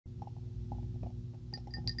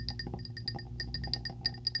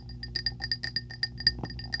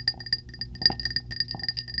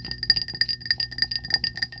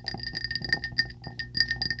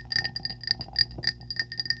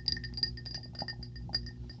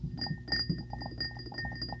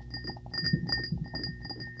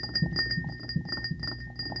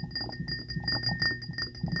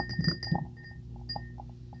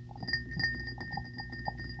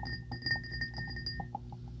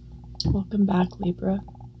Welcome back, Libra.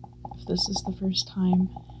 If this is the first time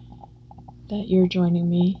that you're joining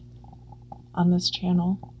me on this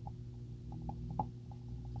channel,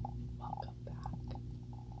 welcome back.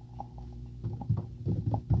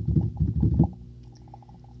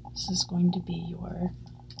 This is going to be your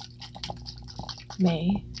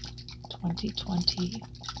May 2020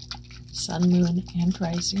 Sun, Moon, and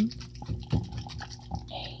Rising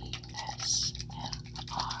ASMR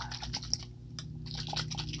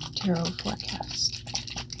Tarot forecast.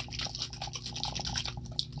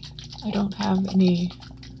 I don't have any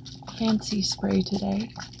fancy spray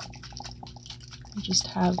today. I just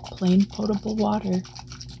have plain potable water.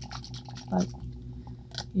 But,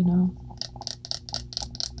 you know,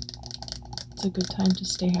 it's a good time to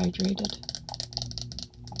stay hydrated.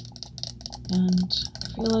 And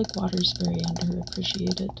I feel like water's very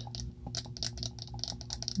underappreciated.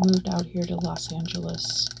 Moved out here to Los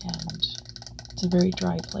Angeles, and it's a very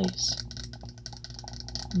dry place.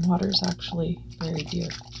 And water's actually very dear.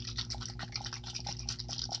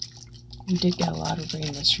 We did get a lot of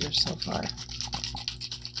rain this year so far.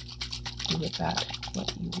 Do with that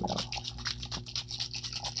what you will.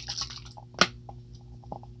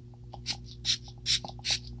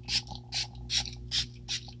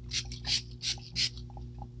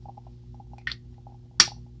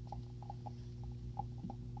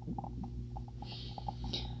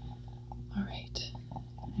 Alright,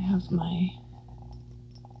 I have my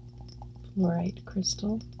fluorite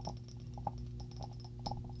crystal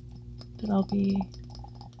that I'll be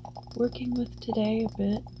working with today a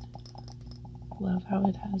bit. Love how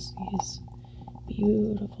it has these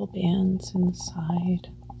beautiful bands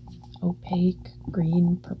inside, opaque,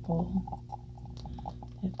 green, purple.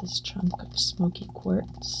 I have this chunk of smoky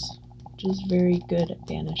quartz, which is very good at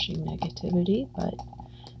banishing negativity, but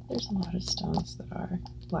there's a lot of stones that are.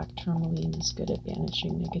 Black tourmaline is good at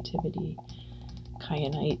banishing negativity.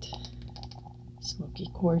 Kyanite, smoky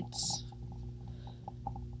quartz.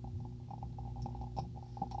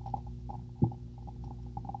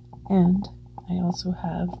 And I also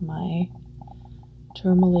have my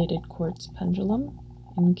tourmalated quartz pendulum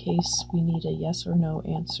in case we need a yes or no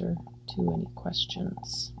answer to any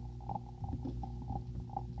questions.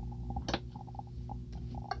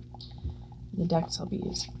 The decks I'll be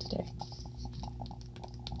using today.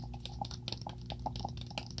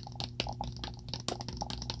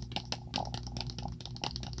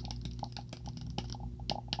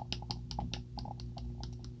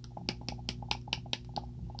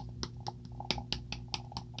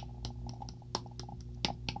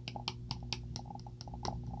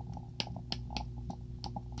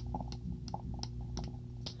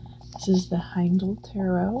 This is the Heindel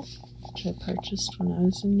Tarot, which I purchased when I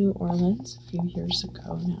was in New Orleans a few years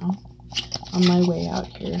ago now, on my way out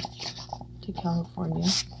here to California.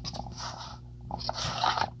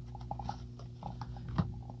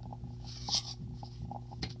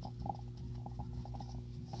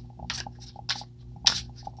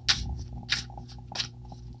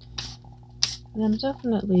 And I'm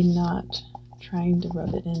definitely not trying to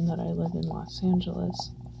rub it in that I live in Los Angeles.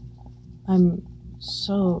 I'm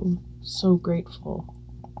so grateful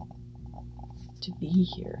to be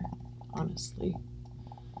here, honestly.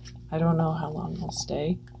 I don't know how long I'll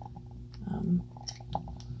stay.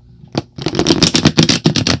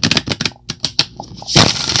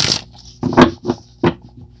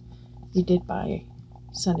 We did buy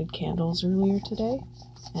scented candles earlier today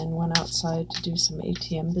and went outside to do some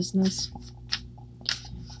ATM business,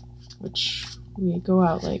 which we go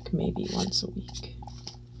out like maybe once a week.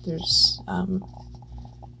 There's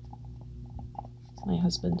my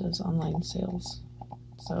husband does online sales,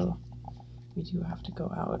 so we do have to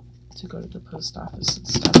go out to go to the post office and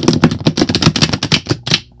stuff.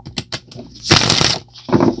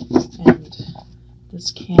 And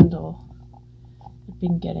this candle, I've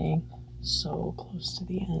been getting so close to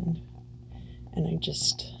the end, and I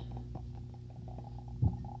just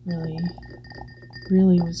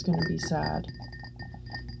really was going to be sad.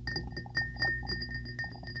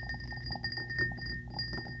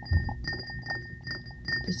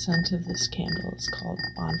 The scent of this candle is called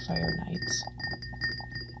Bonfire Nights,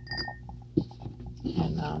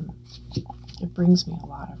 and it brings me a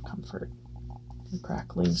lot of comfort. The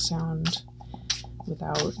crackling sound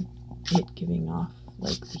without it giving off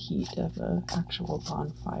like the heat of an actual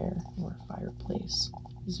bonfire or fireplace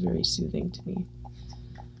is very soothing to me.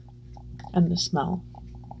 And the smell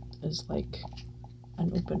is like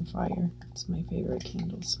an open fire. It's my favorite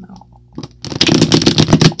candle smell.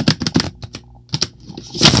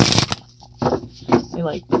 I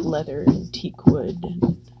like leather and teak wood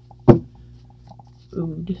and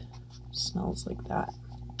oud smells like that.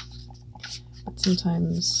 But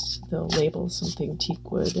sometimes they'll label something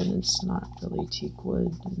teak wood and it's not really teak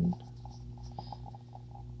wood, and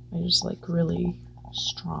I just like really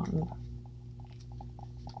strong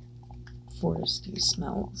foresty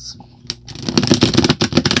smells.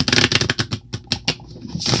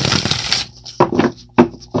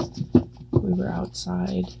 We were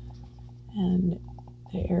outside and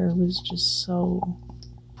the air was just so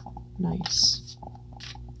nice.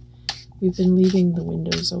 We've been leaving the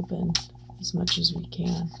windows open as much as we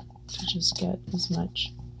can to just get as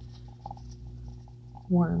much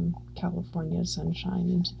warm California sunshine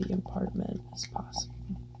into the apartment as possible.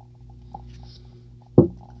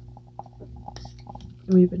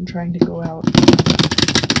 We've been trying to go out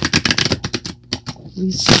at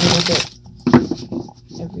least a little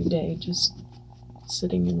bit every day, just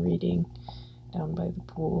sitting and reading down by the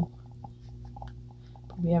pool.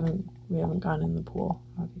 But we haven't gone in the pool,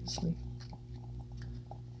 obviously.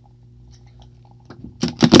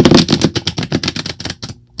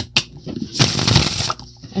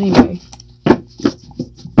 Anyway,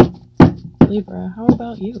 Libra, how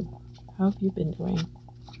about you? How have you been doing?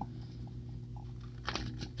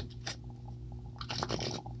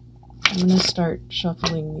 I'm going to start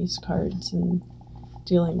shuffling these cards and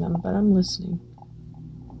dealing them, but I'm listening.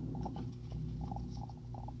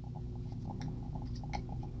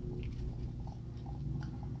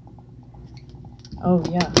 Oh,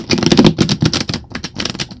 yeah.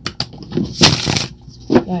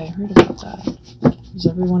 Yeah, I heard about that. Is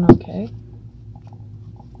everyone okay?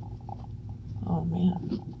 Oh,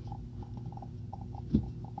 man.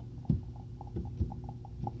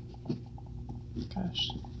 Gosh,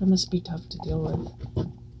 that must be tough to deal with.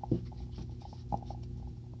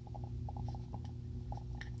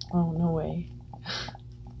 Oh, no way.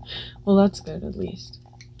 Well, that's good, at least.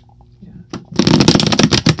 Yeah.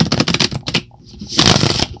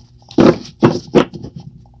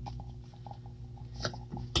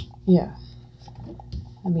 Yeah.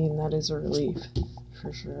 I mean, that is a relief,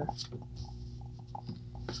 for sure.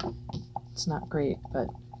 It's not great, but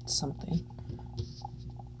it's something.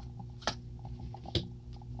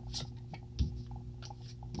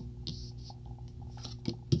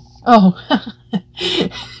 Oh,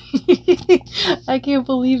 I can't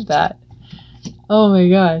believe that. Oh my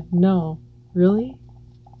god, no. Really?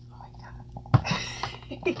 Oh my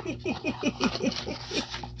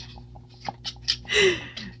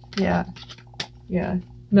god. Yeah.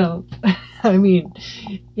 No. I mean,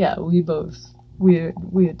 yeah, we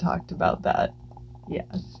had talked about that. Yeah.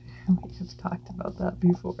 We have talked about that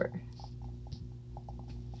before.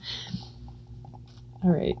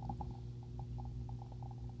 All right.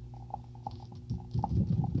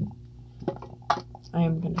 I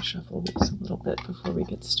am going to shuffle these a little bit before we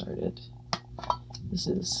get started. This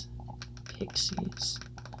is Pixie's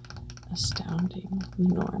Astounding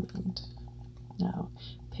Normand. Now,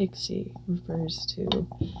 Pixie refers to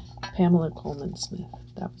Pamela Coleman Smith.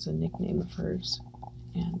 That was a nickname of hers.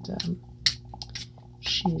 And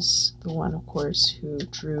she's the one, of course, who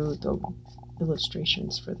drew the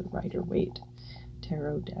illustrations for the Rider-Waite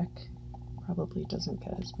tarot deck. Probably doesn't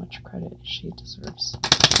get as much credit as she deserves.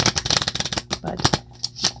 But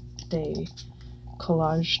they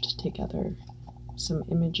collaged together some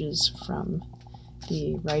images from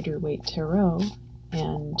the Rider-Waite tarot,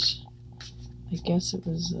 and I guess it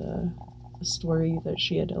was a story that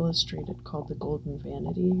she had illustrated called The Golden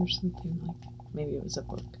Vanity or something like that. Maybe it was a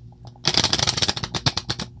book.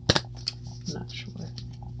 I'm not sure.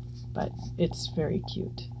 But it's very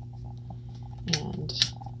cute. And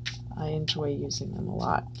I enjoy using them a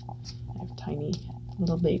lot. I have tiny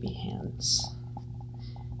little baby hands.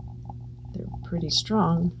 They're pretty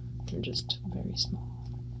strong. They're just very small.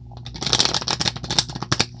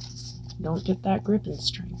 Don't get that gripping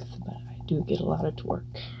strength, but I do get a lot of torque.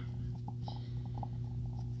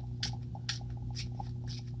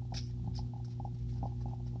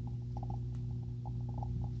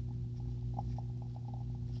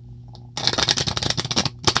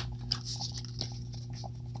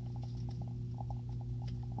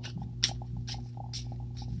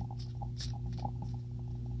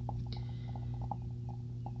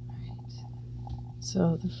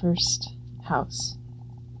 So the first house,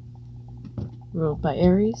 ruled by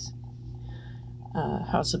Aries,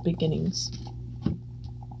 house of beginnings.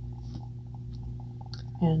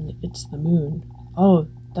 And it's the moon. Oh,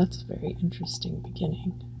 that's a very interesting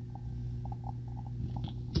beginning.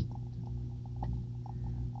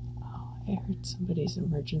 Oh, I heard somebody's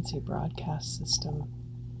emergency broadcast system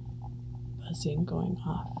buzzing going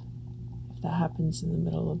off. If that happens in the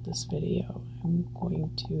middle of this video, I'm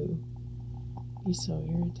going to be so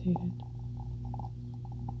irritated.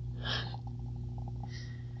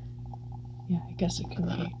 Yeah, I guess it can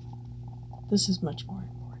wait. This is much more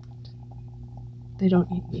important. They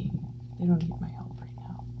don't need me. They don't need my help right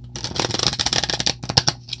now.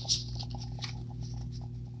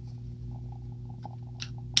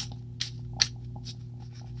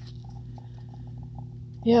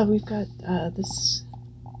 Yeah, we've got this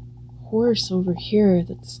horse over here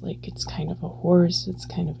that's like, it's kind of a horse, it's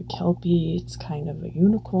kind of a kelpie, it's kind of a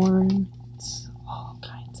unicorn. It's all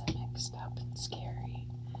kinds of mixed up and scary.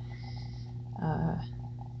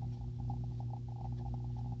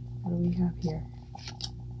 What do we have here?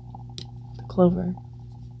 The clover.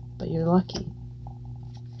 But you're lucky.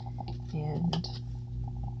 And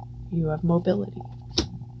you have mobility.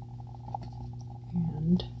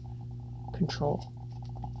 And control.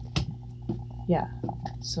 Yeah,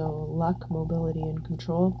 so luck, mobility, and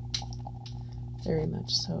control, very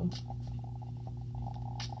much so.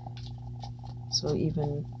 So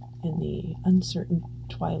even in the uncertain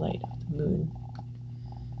twilight of the moon,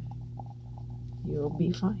 you'll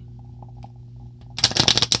be fine.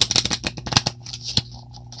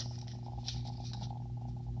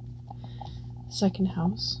 Second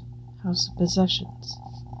house, house of possessions,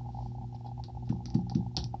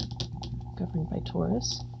 governed by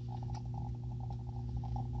Taurus.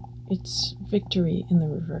 It's victory in the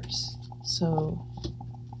reverse. So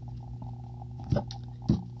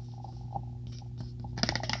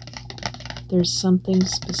there's something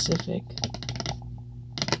specific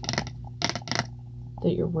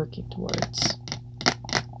that you're working towards.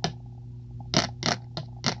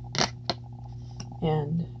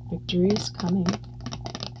 And victory is coming,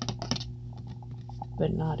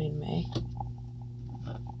 but not in May.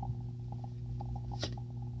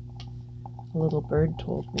 A little bird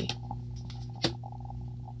told me.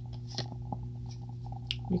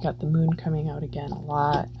 We got the moon coming out again. A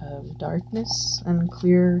lot of darkness,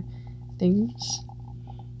 unclear things.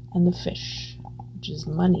 And the fish, which is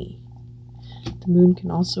money. The moon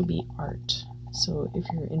can also be art. So if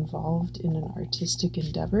you're involved in an artistic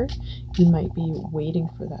endeavor, you might be waiting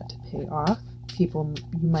for that to pay off. You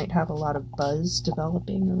might have a lot of buzz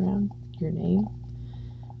developing around your name.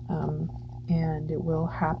 And it will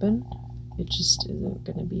happen. It just isn't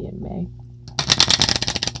going to be in May.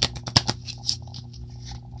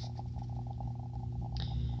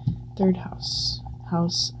 Third house,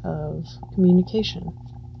 house of communication.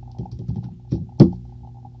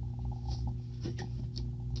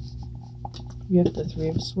 You have the Three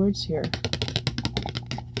of Swords here,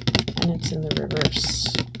 and it's in the reverse.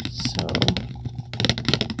 So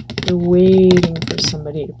you're waiting for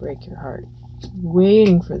somebody to break your heart,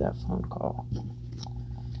 waiting for that phone call,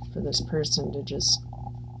 for this person to just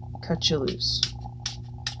cut you loose.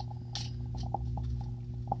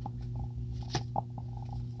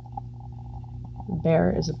 The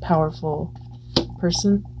bear is a powerful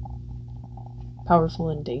person, powerful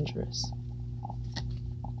and dangerous.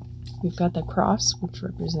 We've got the cross, which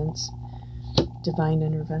represents divine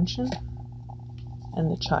intervention,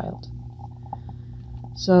 and the child.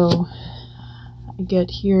 So I get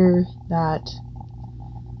here that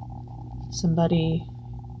somebody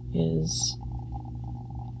is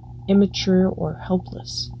immature or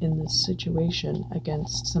helpless in this situation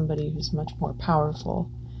against somebody who's much more powerful,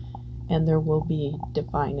 and there will be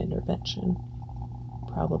divine intervention,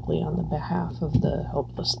 probably on the behalf of the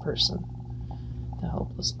helpless person, the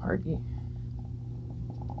helpless party.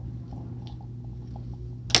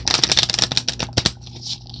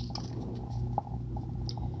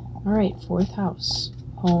 All right, fourth house,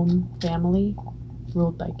 home, family,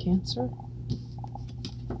 ruled by Cancer.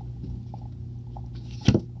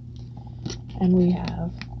 And we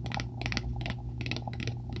have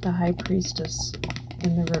the High Priestess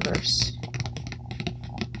in the reverse.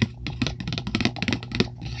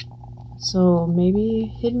 So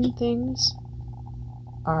maybe hidden things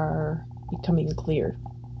are becoming clear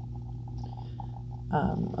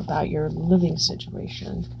about your living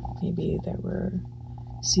situation. Maybe there were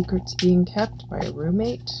secrets being kept by a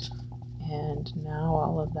roommate, and now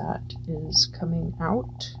all of that is coming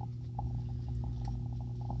out.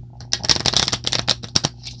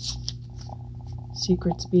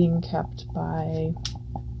 Secrets being kept by a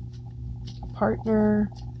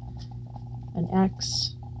partner, an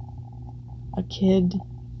ex, a kid,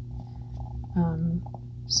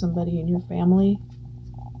 somebody in your family,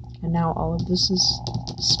 and now all of this is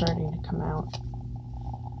starting to come out.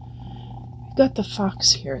 We've got the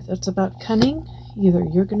fox here. That's about cunning. Either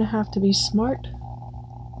you're going to have to be smart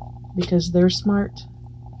because they're smart.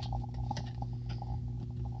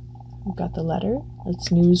 We've got the letter.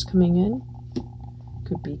 That's news coming in.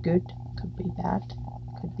 Could be good, could be bad,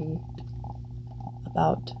 could be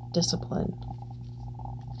about discipline.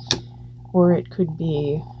 Or it could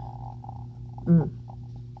be,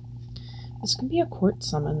 this could be a court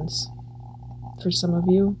summons for some of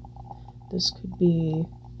you. This could be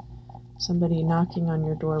somebody knocking on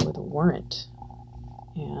your door with a warrant,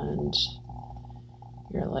 and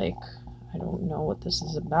you're like, I don't know what this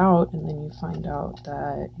is about, and then you find out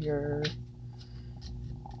that your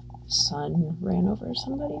son ran over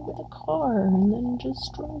somebody with a car and then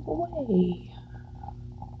just drove away.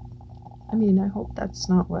 I mean, I hope that's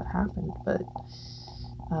not what happened, but,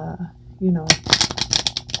 you know,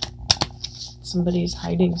 somebody's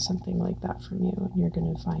hiding something like that from you, and you're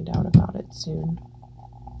going to find out about it soon.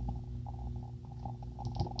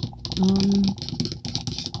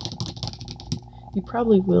 You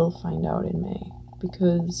probably will find out in May,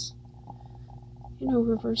 because, you know,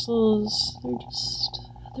 reversals,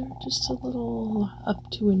 they're just a little up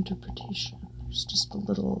to interpretation. There's just a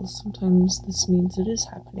little, sometimes this means it is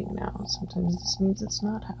happening now, sometimes this means it's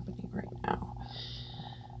not happening right now.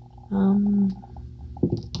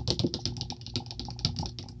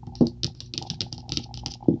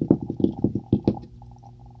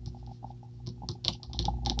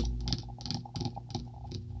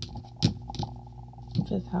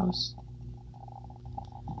 Fifth house.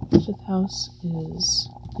 The fifth house is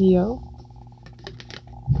Leo.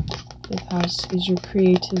 Fifth house is your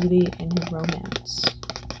creativity and your romance.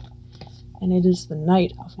 And it is the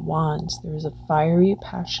Knight of Wands. There is a fiery,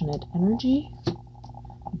 passionate energy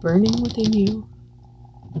burning within you,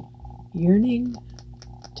 yearning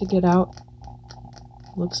to get out.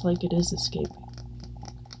 Looks like it is escaping.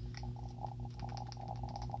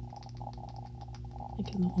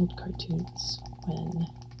 Like in the old cartoons, when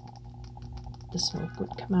the smoke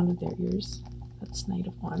would come out of their ears. That's Knight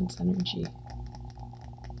of Wands energy.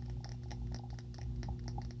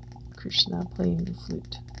 Krishna playing the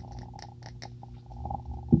flute.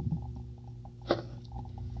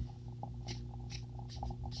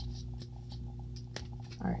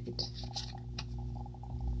 Alright.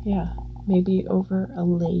 Yeah, maybe over a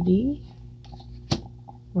lady,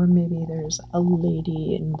 or maybe there's a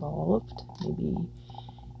lady involved. Maybe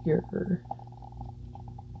your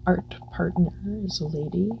art partner is a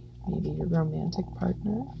lady, maybe your romantic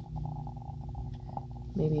partner,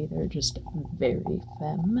 maybe they're just very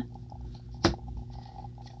femme.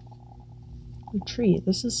 The tree,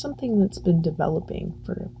 this is something that's been developing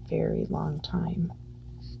for a very long time.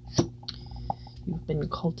 You've been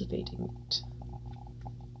cultivating it.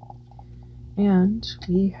 And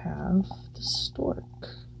we have the stork.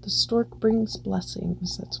 The stork brings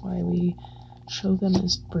blessings. That's why we show them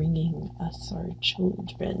as bringing us our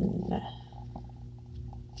children.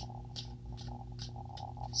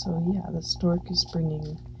 So yeah, the stork is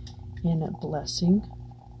bringing in a blessing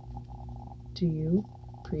to you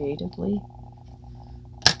creatively.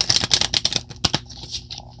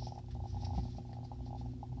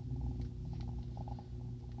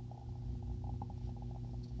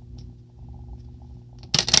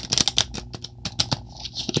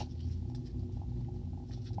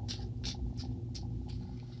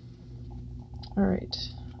 All right.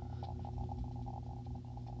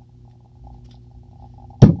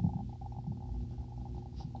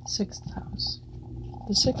 Sixth house.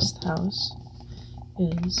 The sixth house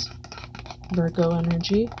is Virgo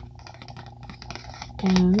energy,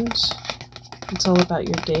 and it's all about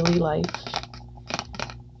your daily life,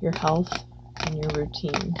 your health, and your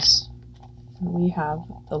routines. And we have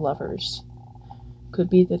the Lovers. Could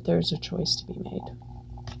be that there's a choice to be made.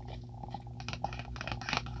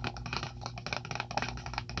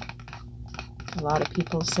 A lot of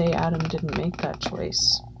people say Adam didn't make that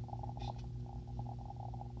choice.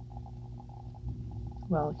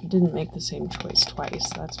 Well, he didn't make the same choice twice,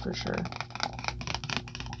 that's for sure.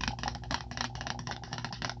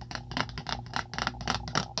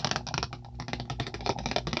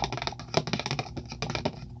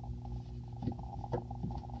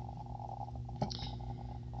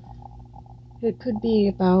 It could be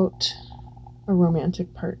about a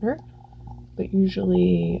romantic partner, but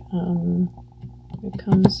usually it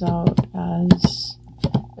comes out as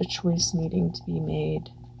a choice needing to be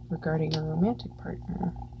made regarding a romantic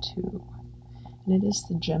partner too. And it is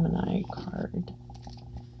the Gemini card.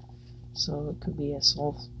 So it could be a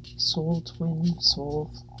soul twin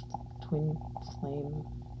flame.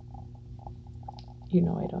 You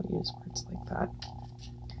know I don't use words like that.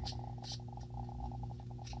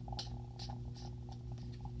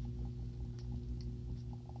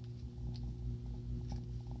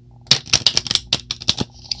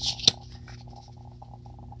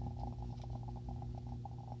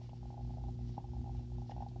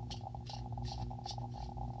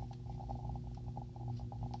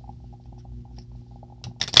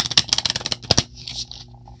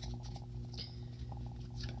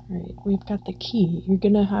 Right, we've got the key. You're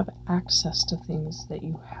going to have access to things that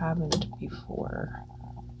you haven't before.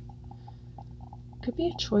 Could be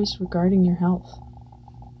a choice regarding your health.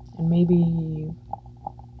 And maybe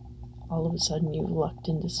all of a sudden you've lucked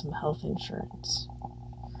into some health insurance.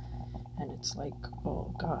 And it's like,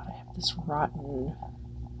 oh God, I have this rotten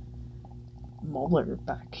molar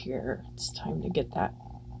back here. It's time to get that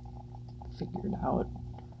figured out.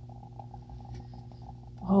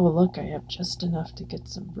 Oh, look, I have just enough to get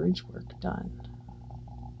some bridge work done.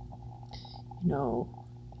 You know,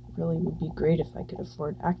 it really would be great if I could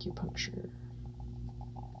afford acupuncture.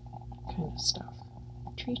 Kind of stuff.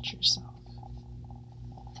 Treat yourself.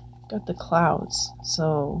 Got the clouds,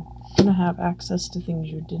 so you're gonna have access to things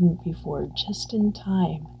you didn't before just in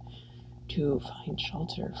time to find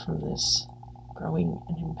shelter from this growing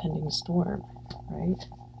and impending storm, right?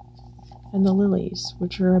 And the lilies,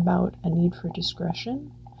 which are about a need for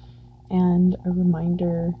discretion and a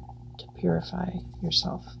reminder to purify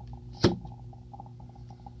yourself.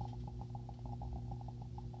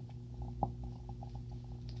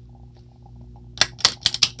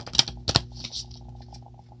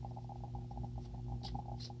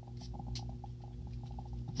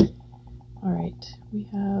 All right, we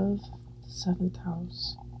have the 7th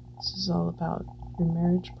house. This is all about your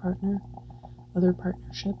marriage partner, other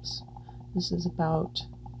partnerships. This is about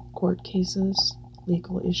court cases,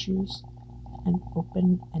 legal issues, and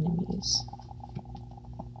open enemies.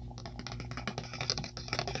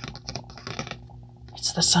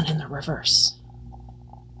 It's the sun in the reverse.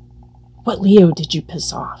 What Leo did you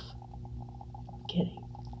piss off? I'm kidding.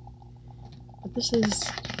 But this is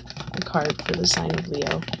a card for the sign of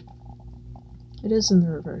Leo. It is in the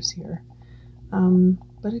reverse here.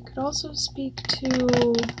 But it could also speak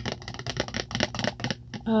to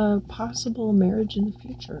a possible marriage in the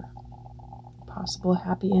future. Possible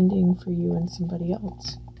happy ending for you and somebody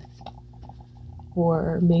else.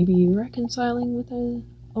 Or maybe reconciling with an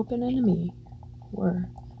open enemy. But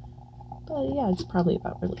yeah, it's probably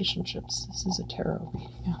about relationships. This is a tarot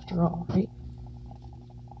reading after all, right?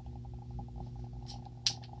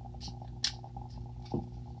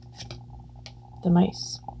 The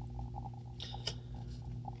mice.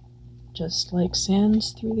 Just like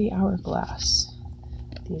sands through the hourglass,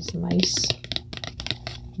 these mice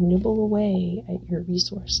nibble away at your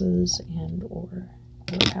resources and or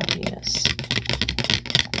your happiness.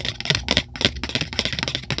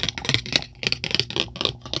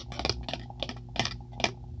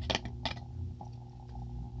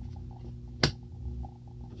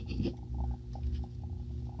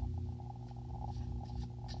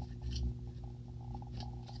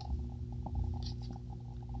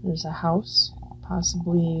 There's a house,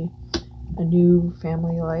 possibly a new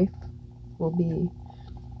family life will be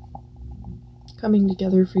coming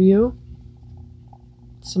together for you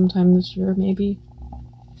sometime this year, maybe.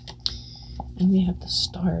 And we have the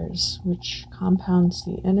stars, which compounds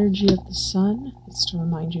the energy of the sun. It's to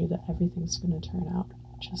remind you that everything's going to turn out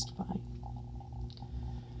just fine.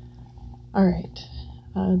 All right,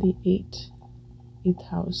 the 8th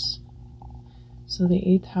house. So the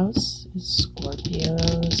 8th house is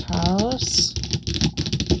Scorpio's house.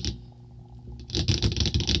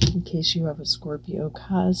 In case you have a Scorpio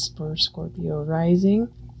cusp or Scorpio rising.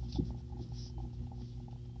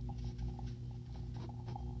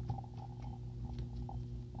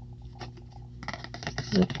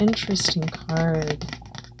 It's an interesting card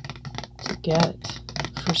to get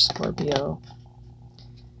for Scorpio.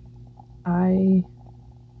 I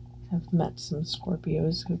have met some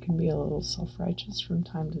Scorpios who can be a little self-righteous from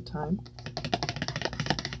time to time.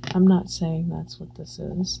 I'm not saying that's what this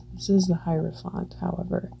is. This is the Hierophant,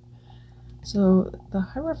 however. So the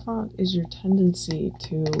Hierophant is your tendency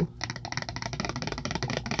to,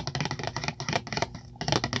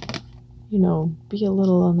 be a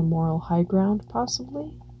little on the moral high ground,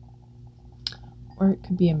 possibly. Or it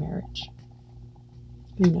could be a marriage.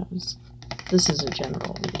 Who knows? This is a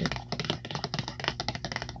general reading.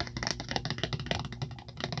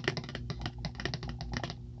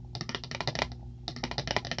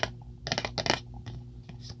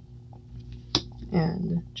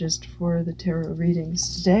 And just for the tarot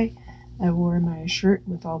readings today, I wore my shirt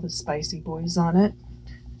with all the spicy boys on it.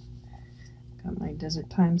 Got my Desert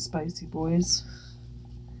Time Spicy Boys.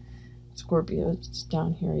 Scorpio, it's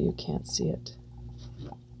down here, you can't see it.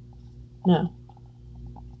 No.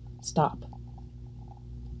 Stop.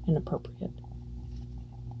 Inappropriate.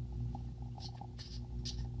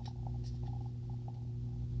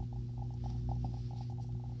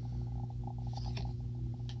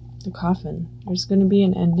 The coffin. There's going to be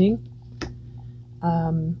an ending.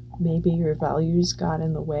 Maybe your values got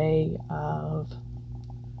in the way of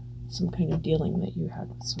some kind of dealing that you had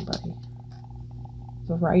with somebody.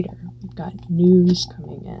 The writer, we've got news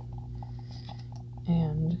coming in.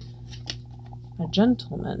 And a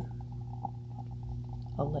gentleman,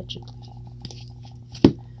 allegedly.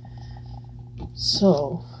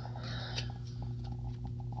 So,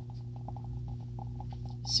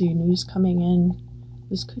 see news coming in.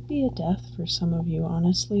 This could be a death for some of you,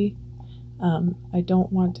 honestly. I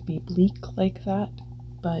don't want to be bleak like that,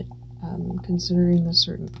 but considering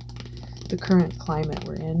the current climate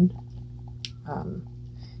we're in,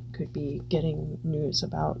 could be getting news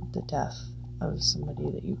about the death of somebody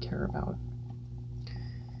that you care about.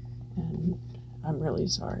 And I'm really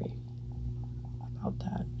sorry about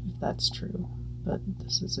that, if that's true, but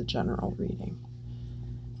this is a general reading.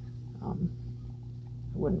 I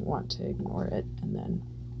wouldn't want to ignore it and then,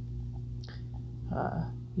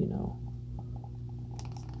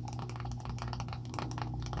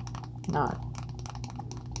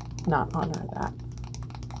 not honor that.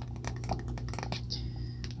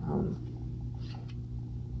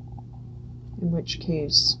 In which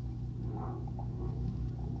case,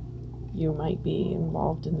 you might be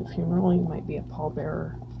involved in the funeral, you might be a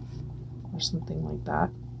pallbearer or something like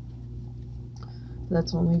that.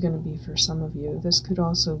 That's only going to be for some of you. This could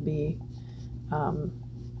also be,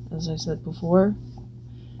 as I said before,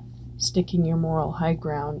 sticking your moral high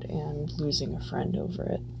ground and losing a friend over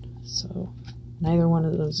it. So neither one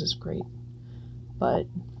of those is great. But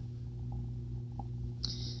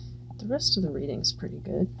the rest of the reading's pretty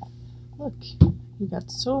good. Look, you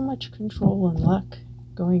got so much control and luck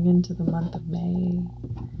going into the month of May.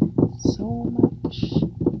 So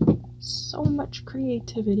much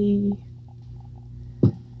creativity.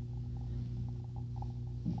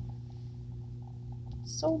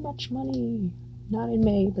 So much money. Not in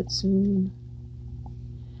May, but soon.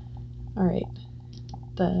 Alright,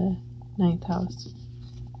 the 9th house.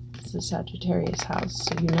 It's the Sagittarius house,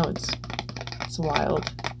 so you know it's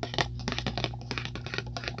wild.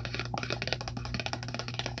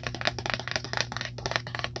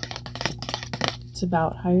 It's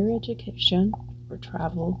about higher education or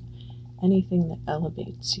travel, anything that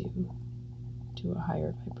elevates you to a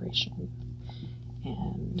higher vibration.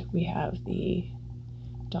 And we have the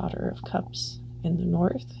Daughter of Cups in the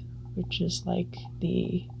north, which is like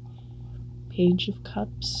the Page of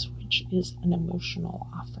Cups, which is an emotional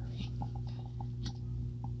offering.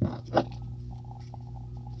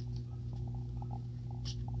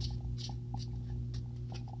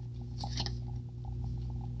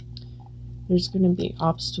 There's going to be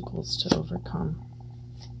obstacles to overcome,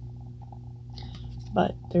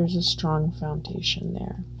 but there's a strong foundation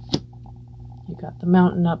there. You got the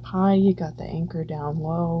mountain up high, you got the anchor down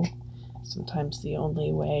low. Sometimes the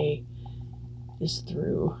only way is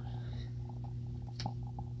through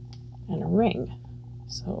and a ring.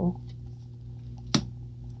 So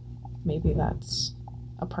maybe that's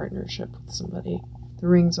a partnership with somebody. The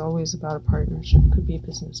ring's always about a partnership. Could be a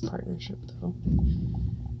business partnership though.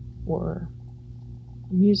 Or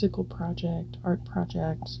a musical project, art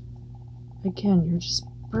project. Again, you're just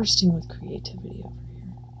bursting with creativity over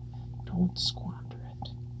here. Don't squander it.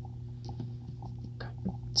 God,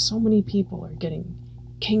 so many people are getting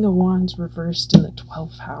King of Wands reversed in the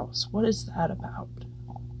 12th house. What is that about?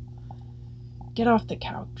 Get off the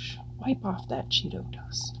couch. Wipe off that Cheeto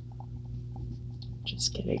dust.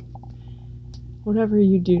 Just kidding. Whatever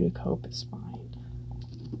you do to cope is fine.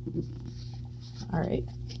 Alright,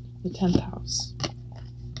 the 10th house.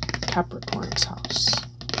 Capricorn's house.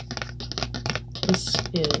 This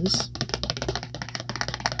is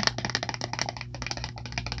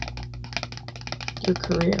your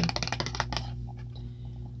career.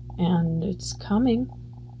 And it's coming,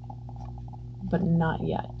 but not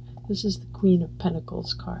yet. This is the Queen of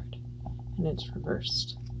Pentacles card, and it's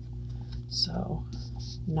reversed. So,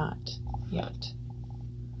 not yet.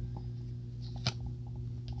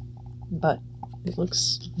 But it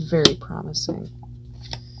looks very promising.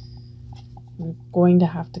 You're going to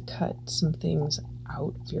have to cut some things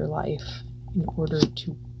out of your life in order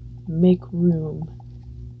to make room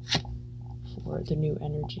for the new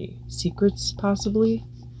energy. Secrets, possibly?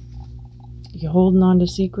 You holding on to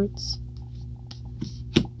secrets?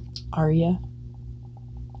 Are ya?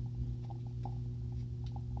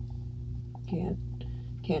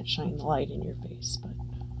 Can't shine the light in your face, but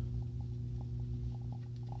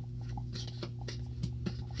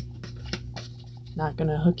not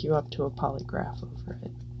gonna hook you up to a polygraph over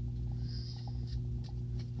it.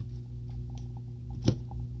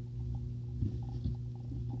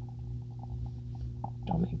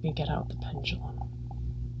 Don't make me get out the pendulum.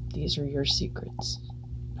 These are your secrets,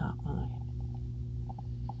 not mine.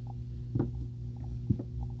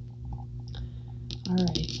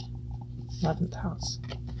 Alright. 11th house.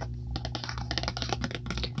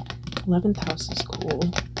 11th house is cool.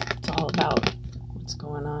 It's all about what's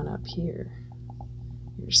going on up here.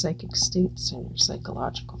 Your psychic states and your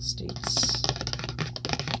psychological states.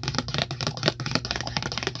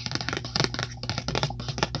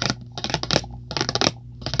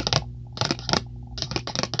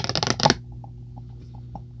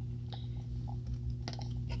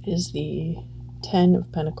 Is the 10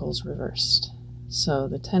 of Pentacles reversed. So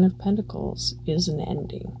the 10 of Pentacles is an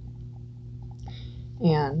ending.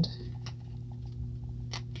 And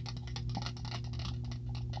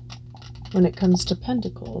when it comes to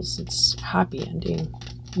Pentacles, it's happy ending.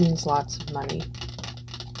 It means lots of money.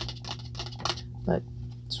 But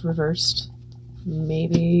it's reversed.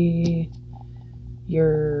 Maybe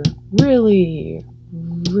you're really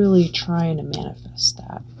trying to manifest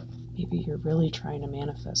that. Maybe you're really trying to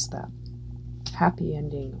manifest that happy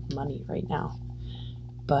ending of money right now.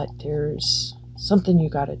 But there's something you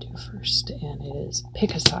got to do first, and it is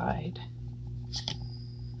pick a side.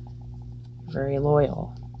 You're very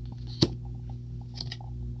loyal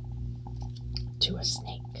to a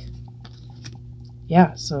snake.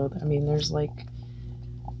 Yeah, so I mean, there's like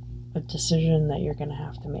a decision that you're going to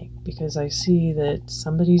have to make, because I see that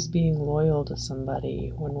somebody's being loyal to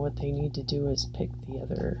somebody when what they need to do is pick the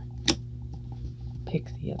other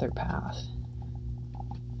path.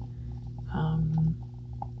 And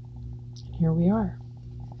here we are.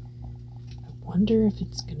 I wonder if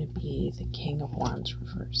it's going to be the King of Wands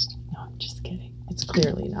reversed. No, I'm just kidding. It's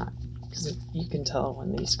clearly not, because you can tell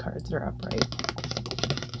when these cards are upright.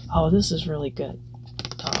 Oh, this is really good.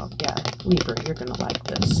 Oh, yeah, Libra, you're going to like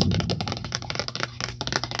this.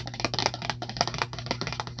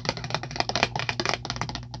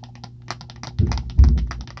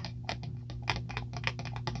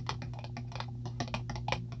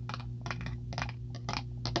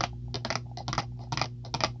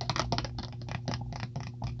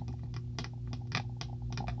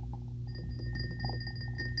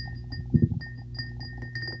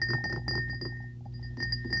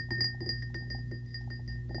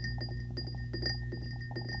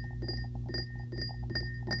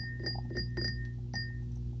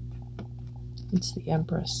 It's the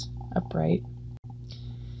Empress, upright.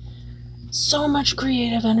 So much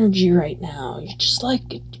creative energy right now. You're just like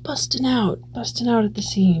busting out at the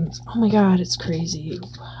seams. Oh my god, it's crazy.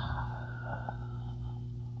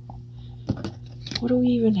 What do we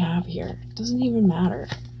even have here? It doesn't even matter.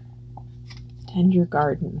 Tend your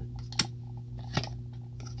garden.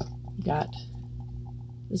 You got,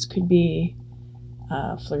 this could be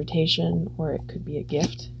a flirtation, or it could be a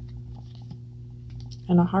gift.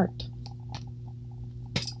 And a heart.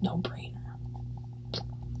 No brainer.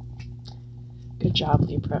 Good job,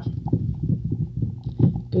 Libra.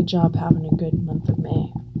 Good job having a good month of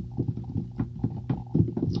May.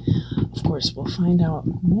 Of course, we'll find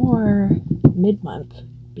out more mid-month,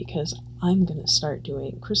 because I'm going to start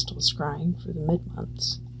doing crystal scrying for the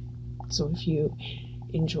mid-months. So if you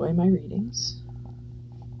enjoy my readings,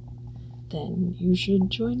 then you should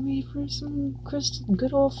join me for some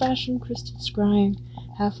good old-fashioned crystal scrying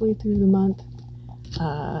halfway through the month.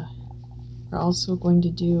 We're also going to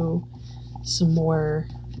do some more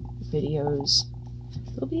videos.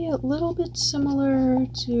 It'll be a little bit similar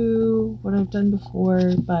to what I've done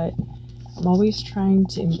before, but I'm always trying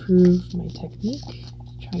to improve my technique,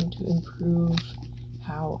 trying to improve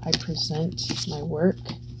how I present my work,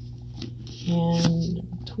 and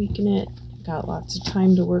tweaking it. Got lots of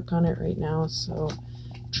time to work on it right now, so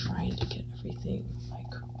I'm trying to get everything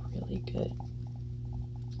like really good,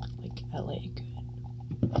 like LA good.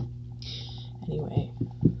 Anyway,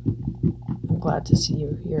 I'm glad to see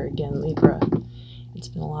you here again, Libra. It's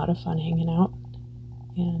been a lot of fun hanging out,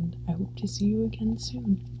 and I hope to see you again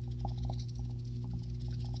soon.